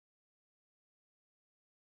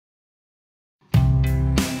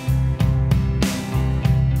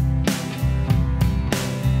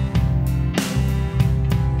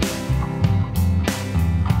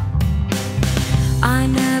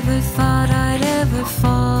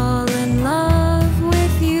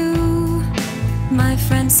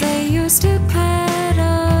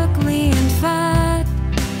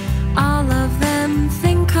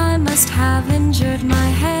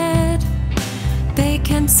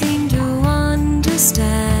seem to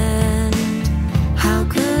understand. How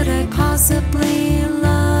could I possibly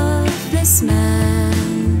love this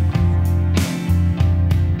man?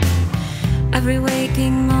 Every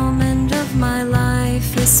waking moment of my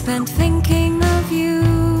life is spent thinking of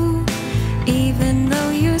you. Even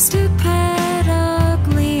though you're stupid,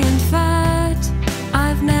 ugly and fat,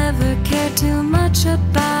 I've never cared too much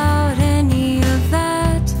about any of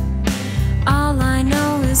that. All I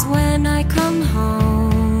know is when I come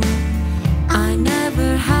home, I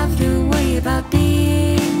never have to worry about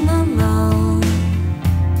being alone.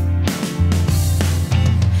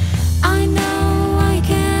 I know I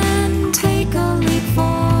can take a leap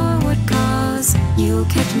forward, 'cause you'll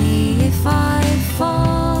catch me if I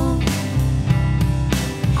fall.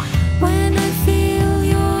 When I feel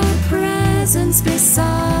your presence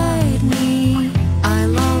beside me,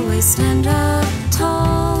 I'll always stand up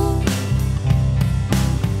tall.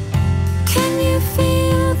 Can you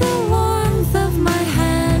feel the warmth of my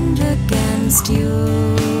hand against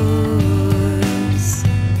yours?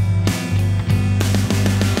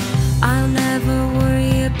 I'll never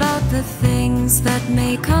worry about the things that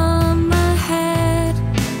may come ahead.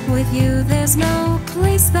 With you there's no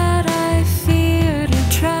place that I fear to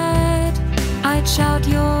tread. I'd shout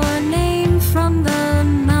your name from the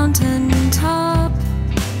mountain top,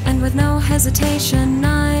 and with no hesitation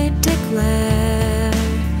I'd declare,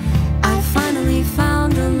 I finally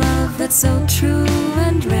found a love that's so true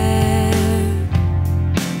and rare.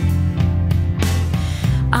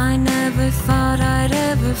 I never thought I'd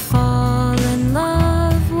ever fall in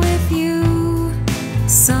love with you,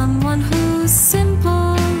 someone who's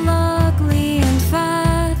simple, ugly and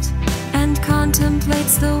fat, and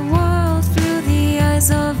contemplates the world through the eyes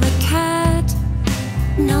of a cat.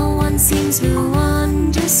 No one seems to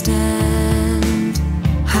understand.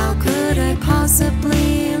 How could I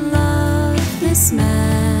possibly love this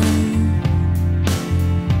man?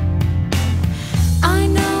 I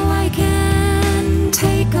know I can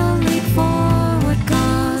take a leap forward,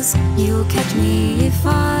 'cause you'll catch me if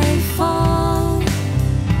I fall.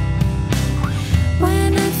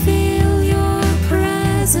 When I feel your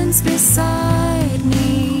presence beside me,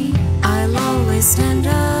 I'll always stand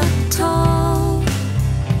up